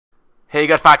Hey,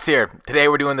 Gut Fox here. Today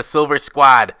we're doing the Silver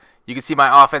Squad. You can see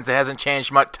my offense. It hasn't changed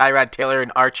much. Tyrod Taylor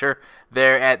and Archer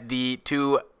there at the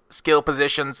two skill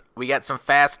positions. We got some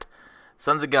fast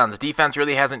sons of guns. Defense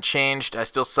really hasn't changed. I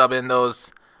still sub in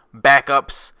those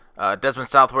backups, Desmond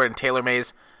Southward and Taylor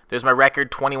Mays. There's my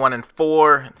record,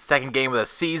 21-4, second game of the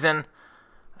season.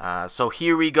 So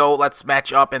here we go. Let's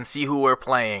match up and see who we're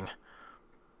playing.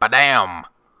 Badam!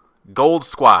 Gold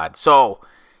Squad. So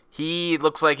he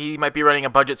looks like he might be running a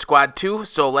budget squad too,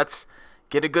 so let's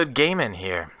get a good game in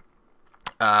here.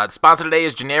 The sponsor today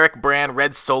is generic brand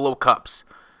Red Solo Cups,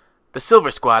 the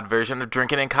Silver Squad version of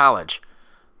drinking in college.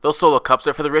 Those Solo Cups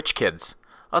are for the rich kids.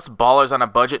 Us ballers on a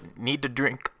budget need to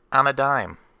drink on a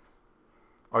dime.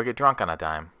 Or get drunk on a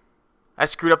dime. I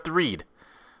screwed up the read.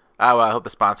 Well, I hope the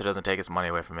sponsor doesn't take his money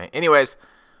away from me. Anyways,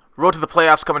 road to the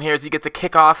playoffs coming here as he gets a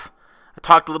kickoff. I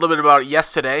talked a little bit about it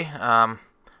yesterday.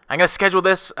 I'm going to schedule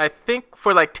this, I think,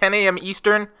 for like 10 a.m.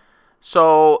 Eastern.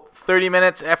 So 30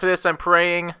 minutes after this, I'm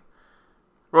praying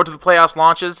Road to the Playoffs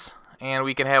launches, and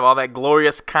we can have all that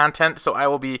glorious content. So I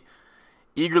will be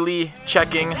eagerly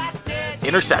checking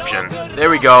interceptions. There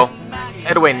we go.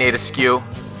 Head away, Nate Askew.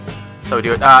 So we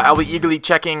do it. I'll be eagerly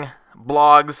checking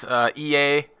blogs,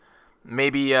 EA,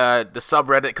 maybe the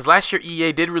subreddit, because last year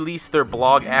EA did release their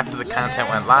blog after the content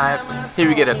went live. Here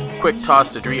we get a quick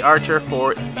toss to Dree Archer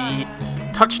for the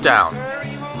touchdown.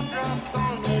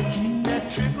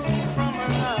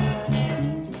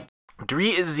 Dree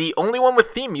is the only one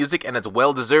with theme music, and it's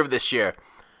well deserved this year.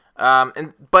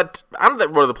 But on the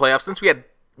road to the playoffs, since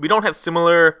we don't have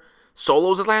similar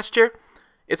solos as last year,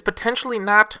 it's potentially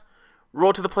not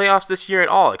road to the playoffs this year at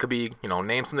all. It could be,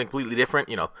 name something completely different.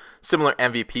 Similar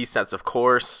MVP sets, of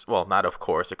course. Well, not of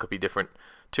course. It could be different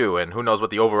too, and who knows what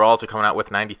the overalls are coming out with,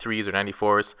 93s or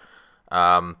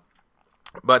 94s.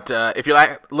 But if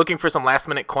you're looking for some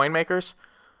last-minute coin makers,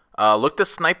 look to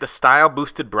snipe the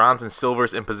style-boosted bronze and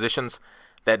silvers in positions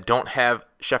that don't have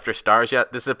Schefter stars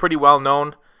yet. This is a pretty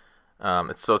well-known,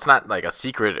 so it's not like a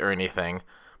secret or anything.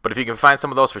 But if you can find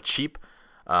some of those for cheap,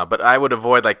 but I would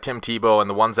avoid like Tim Tebow and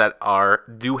the ones that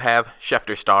do have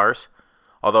Schefter stars.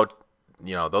 Although,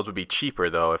 those would be cheaper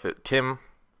though. Tim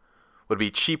would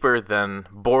be cheaper than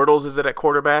Bortles is it at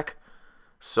quarterback.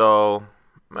 So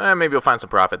maybe you'll find some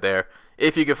profit there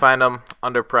if you can find them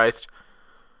underpriced.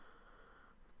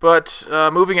 But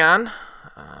moving on,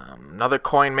 another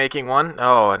coin-making one.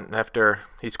 Oh, and after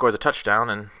he scores a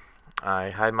touchdown, and I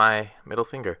hide my middle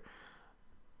finger.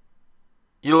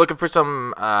 You're looking for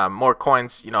some more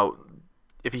coins.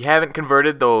 If you haven't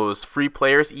converted those free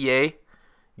players EA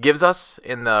gives us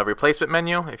in the replacement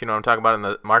menu, if you know what I'm talking about in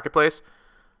the marketplace,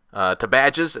 to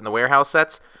badges in the warehouse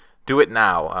sets, do it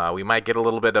now. We might get a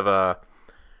little bit of a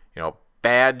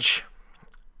badge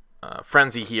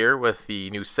frenzy here with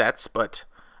the new sets, but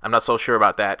I'm not so sure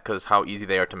about that because how easy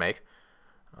they are to make.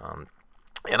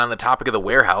 And on the topic of the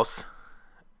warehouse,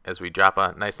 as we drop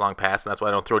a nice long pass, and that's why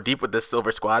I don't throw deep with this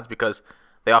Silver Squads, because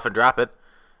they often drop it.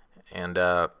 And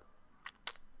do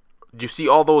you see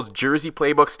all those jersey,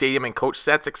 playbook, stadium, and coach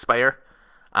sets expire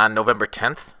on November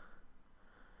 10th?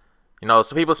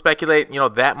 Some people speculate,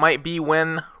 that might be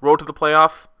when Road to the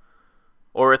Playoff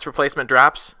or its replacement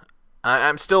drops.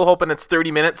 I'm still hoping it's 30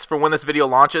 minutes for when this video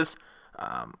launches.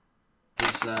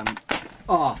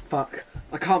 Oh, fuck.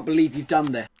 I can't believe you've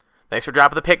done this. Thanks for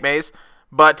dropping the pick, Maze.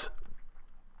 But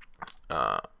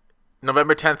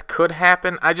November 10th could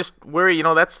happen. I just worry,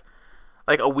 that's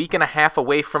like a week and a half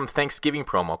away from Thanksgiving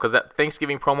promo, because that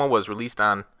Thanksgiving promo was released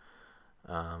on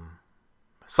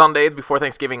Sunday before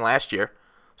Thanksgiving last year.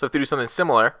 So if they do something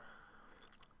similar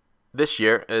this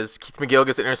year, as Keith McGill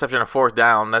gets an interception on 4th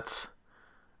down, that's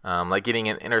like getting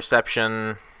an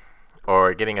interception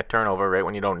or getting a turnover right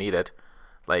when you don't need it.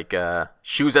 Like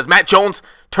Shoes as Matt Jones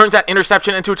turns that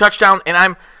interception into a touchdown, and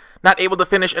I'm not able to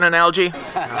finish an analogy.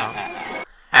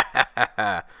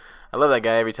 I love that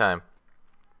guy every time.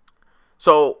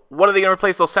 So what are they going to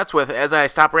replace those sets with as I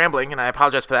stop rambling, and I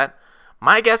apologize for that?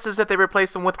 My guess is that they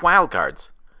replace them with wild cards,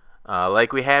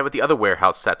 like we had with the other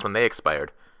warehouse sets when they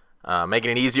expired, making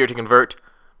it easier to convert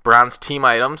bronze team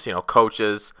items,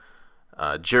 coaches,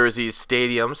 jerseys,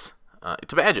 stadiums,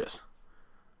 to badges.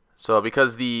 So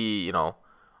because the,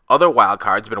 other wild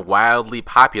cards have been wildly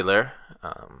popular,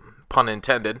 pun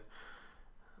intended.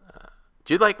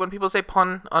 Do you like when people say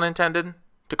pun unintended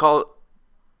to call it,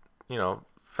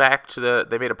 fact that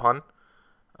they made a pun?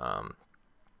 I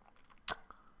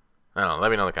don't know. Let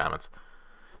me know in the comments.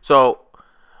 So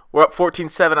we're up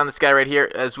 14-7 on this guy right here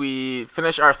as we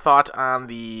finish our thought on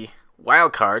the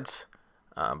wild cards.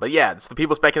 But yeah, it's the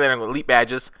people speculating on elite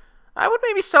badges. I would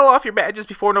maybe sell off your badges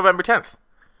before November 10th.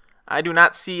 I do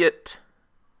not see it.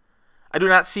 I do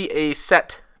not see a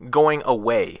set going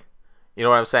away. You know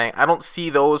what I'm saying? I don't see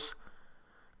those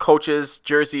coaches'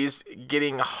 jerseys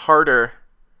getting harder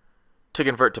to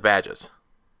convert to badges.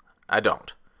 I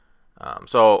don't.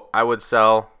 So I would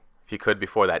sell, if you could,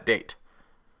 before that date.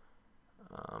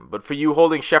 But for you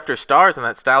holding Schefter Stars and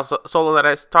that style solo that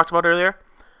I talked about earlier,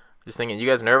 just thinking, you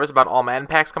guys nervous about all Madden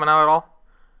packs coming out at all?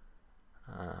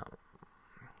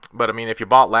 But I mean, if you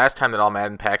bought last time that all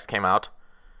Madden packs came out,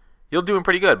 you're doing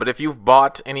pretty good. But if you've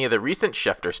bought any of the recent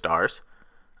Schefter Stars,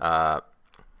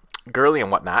 Gurley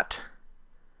and whatnot,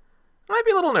 I might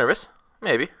be a little nervous,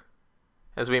 maybe,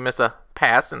 as we miss a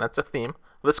pass, and that's a theme.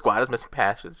 The squad is missing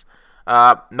passes.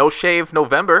 No Shave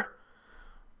November.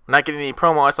 We're not getting any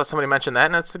promo. I saw somebody mention that,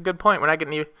 and that's a good point. We're not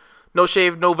getting any No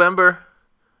Shave November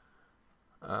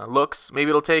looks. Maybe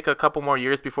it'll take a couple more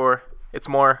years before it's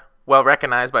more well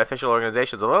recognized by official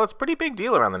organizations, although it's a pretty big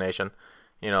deal around the nation,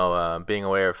 being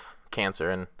aware of cancer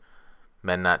and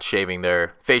men not shaving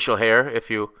their facial hair. If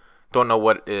you don't know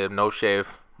what No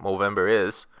Shave November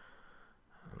is,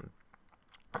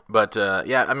 but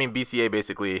yeah, I mean, BCA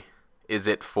basically is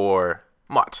it for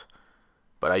MUT.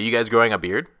 But are you guys growing a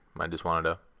beard? I just wanted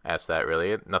to ask that,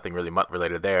 really. Nothing really MUT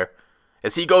related there.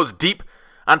 As he goes deep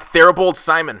on Theribold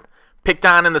Simon, picked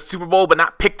on in the Super Bowl, but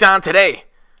not picked on today.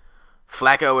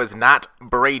 Flacco is not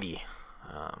Brady.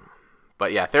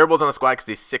 But yeah, Theribold's on the squad because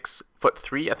he's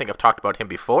 6'3". I think I've talked about him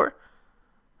before.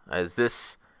 As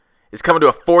this is coming to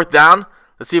a 4th down.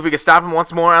 Let's see if we can stop him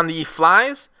once more on the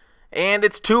flies. And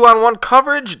it's 2-on-1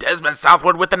 coverage. Desmond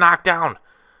Southwood with the knockdown.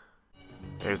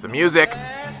 There's the music.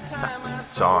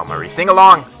 Song Marie, sing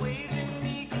along.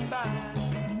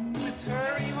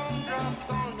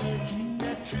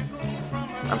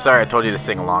 I'm sorry I told you to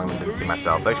sing along and didn't see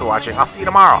myself. Thanks for watching. I'll see you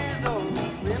tomorrow.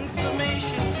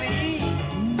 Information,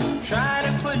 please. Try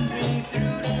to put me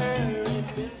through